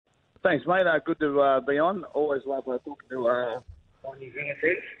Thanks, mate. Good to be on. Always love talking to my New Zealand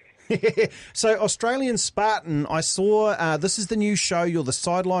friends. So, Australian Spartan, I saw, this is the new show, you're the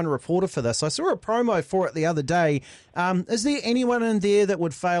sideline reporter for this. I saw a promo for it the other day. Is there anyone in there that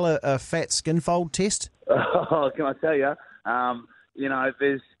would fail a fat skin fold test? Oh, can I tell you?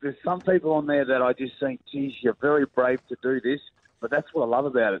 There's some people on there that I just think, geez, you're very brave to do this, but that's what I love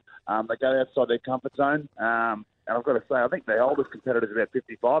about it. They go outside their comfort zone, and I've got to say, I think the oldest competitor is about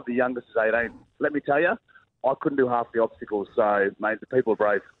 55, the youngest is 18. Let me tell you, I couldn't do half the obstacles, so, mate, the people are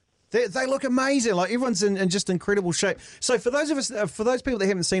brave. They look amazing. Like everyone's in just incredible shape. So for those people that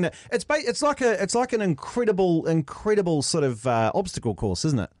haven't seen it, it's like an incredible sort of obstacle course,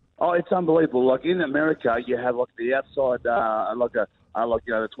 isn't it? Oh, it's unbelievable. Like in America, you have like the outside, the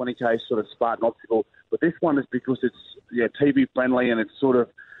 20K sort of Spartan obstacle. But this one is because it's TV friendly and it's sort of,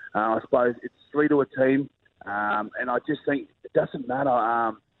 I suppose, it's 3 to a team. And I just think it doesn't matter.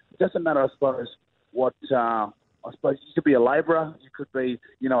 I suppose, what. I suppose you could be a labourer, you could be,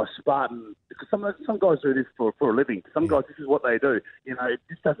 a Spartan. Because some guys do this for a living. Some guys, this is what they do. It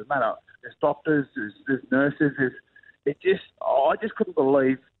just doesn't matter. There's doctors, there's nurses. I just couldn't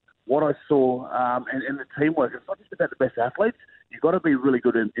believe what I saw and the teamwork. It's not just about the best athletes. You've got to be really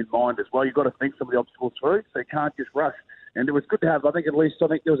good in mind as well. You've got to think some of the obstacles through, so you can't just rush. And it was good to have, I think there was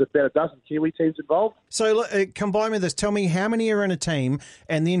about a dozen Kiwi teams involved. So look, combine with this. Tell me how many are in a team,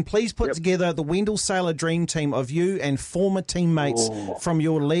 and then please put together the Wendell Sailor dream team of you and former teammates from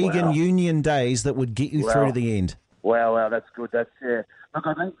your league and union days that would get you through to the end. Wow, that's good. That's Look,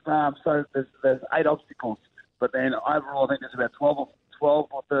 I think so. There's 8 obstacles, but then overall, I think there's about 12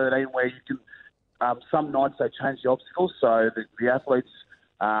 or 13 where you can. Some nights they change the obstacles, so the athletes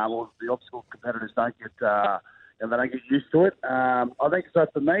or the obstacle competitors don't get. And they don't get used to it. I think so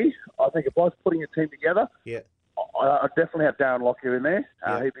for me. I think if I was putting a team together, I'd definitely have Darren Lockyer in there.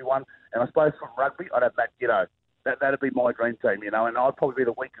 He'd be one. And I suppose from rugby, I'd have Matt Giddo. That'd be my dream team, and I'd probably be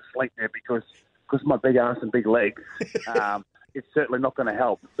the weakest link there because of my big ass and big legs. It's certainly not going to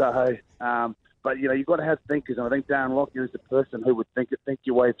help. So, but you've got to have thinkers, and I think Darren Lockyer is the person who would think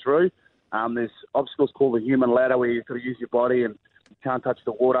your way through. There's obstacles called the human ladder where you've got to use your body and you can't touch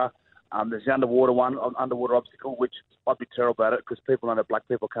the water. There's the underwater obstacle, which I'd be terrible at it because people know that black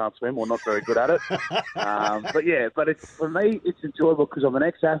people can't swim or not very good at it. But for me, it's enjoyable because I'm an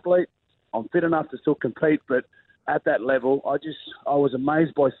ex-athlete. I'm fit enough to still compete, but at that level, I was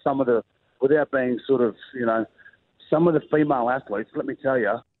amazed by some of the, without being sort of, some of the female athletes. Let me tell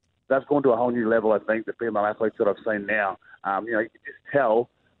you, they've gone to a whole new level. I think the female athletes that I've seen now, you can just tell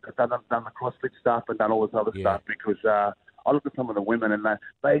that they've done the CrossFit stuff and done all this other stuff because I look at some of the women and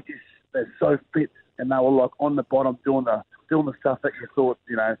they're so fit, and they were like on the bottom doing the stuff that you thought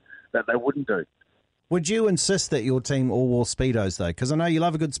that they wouldn't do. Would you insist that your team all wore Speedos though? Because I know you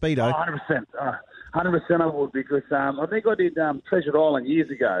love a good Speedo. 100%. 100% I would because I think I did Treasure Island years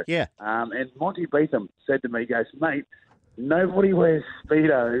ago. Yeah. And Monty Beetham said to me, he goes, mate, nobody wears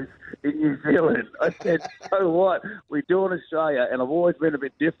Speedos in New Zealand. I said, so what? We do in Australia, and I've always been a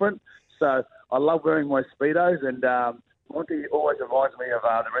bit different. So I love wearing my Speedos, and Monty always reminds me of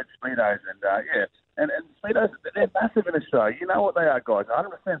the red Speedos, and Speedos, they're massive in Australia. You know what they are, guys, 100%.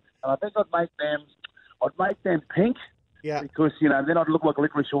 And I think I'd make them pink, because then I'd look like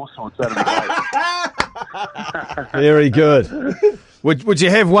licorice all sorts. Very good. Would you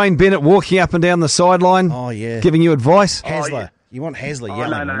have Wayne Bennett walking up and down the sideline? Oh yeah, giving you advice? Hasler, you want Hasler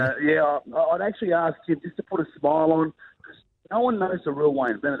yelling? I'd actually ask him just to put a smile on, because no one knows the real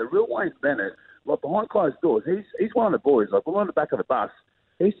Wayne Bennett. The real Wayne Bennett, like behind closed doors, he's one of the boys. Like we're on the back of the bus.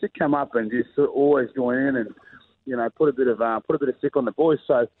 He used to come up and just always join in and put a bit of stick on the boys.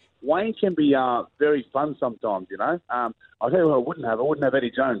 So Wayne can be very fun sometimes. I'll tell you what I wouldn't have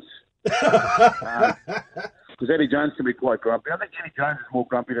Eddie Jones. Because Eddie Jones can be quite grumpy. I think Eddie Jones is more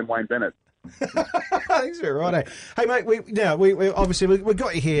grumpy than Wayne Bennett. I think so, right. Hey, mate, we obviously we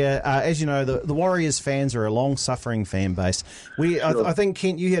got you here. As you know, the Warriors fans are a long-suffering fan base. I think,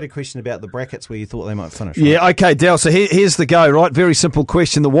 Kent, you had a question about the brackets where you thought they might finish. Right? Yeah, okay, Dal. So here's the go, right? Very simple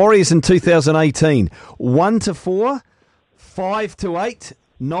question. The Warriors in 2018, 1-4, 5-8,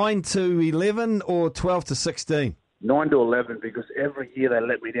 9-11, or 12-16? 9-11, because every year they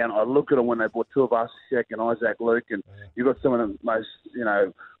let me down. I look at them when they bought two of us, Shaq and Isaac Luke, and you've got some of the most,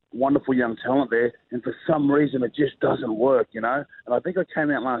 wonderful young talent there, and for some reason it just doesn't work, And I think I came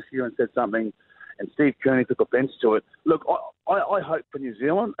out last year and said something, and Steve Kearney took offence to it. Look, I hope for New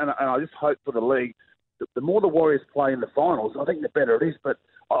Zealand, and I just hope for the league. The more the Warriors play in the finals, I think the better it is, but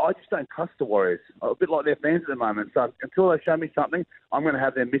I just don't trust the Warriors. I'm a bit like their fans at the moment, so until they show me something, I'm going to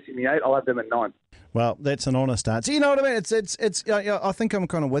have them missing the 8. I'll have them at 9. Well, that's an honest answer. You know what I mean? It's. I think I'm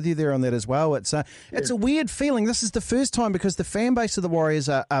kind of with you there on that as well. It's a weird feeling. This is the first time because the fan base of the Warriors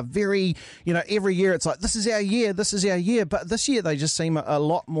are very, every year it's like, this is our year. But this year they just seem a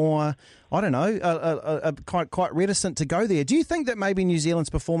lot more, I don't know, quite reticent to go there. Do you think that maybe New Zealand's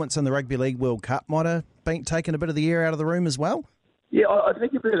performance in the Rugby League World Cup might have been taken a bit of the air out of the room as well? Yeah, I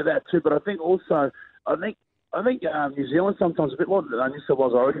think a bit of that too. But I think also, I think New Zealand sometimes a bit like the New South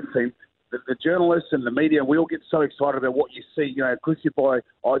Wales Origin team. The journalists and the media, we all get so excited about what you see. Because you buy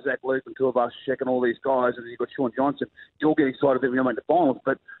Isaac Luke and two of us, Sheck and all these guys, and you've got Sean Johnson, you all get excited that we're going to make the finals.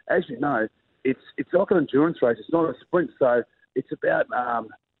 But as you know, it's like an endurance race. It's not a sprint. So it's about,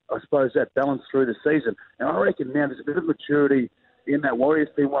 I suppose, that balance through the season. And I reckon now there's a bit of maturity in that Warriors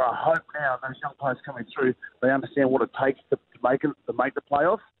team where I hope now those young players coming through, they understand what it takes to make the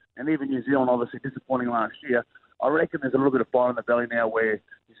playoffs. And even New Zealand, obviously disappointing last year. I reckon there's a little bit of fire in the belly now where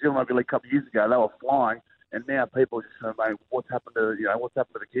New Zealand Rugby League a couple of years ago, they were flying, and now people are just saying, mate, what's happened to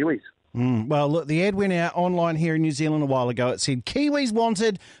the Kiwis? Well, look, the ad went out online here in New Zealand a while ago. It said, Kiwis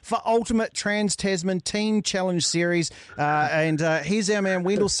wanted for Ultimate Trans-Tasman Team Challenge Series. And here's our man,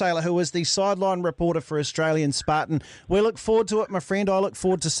 Wendell Sailor, who is the sideline reporter for Australian Spartan. We look forward to it, my friend. I look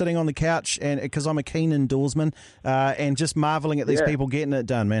forward to sitting on the couch because I'm a keen indoorsman and just marvelling at these people getting it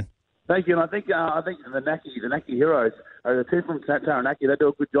done, man. Thank you, and I think the Naki Heroes, the team from Taranaki, they do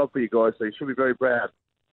a good job for you guys, so you should be very proud.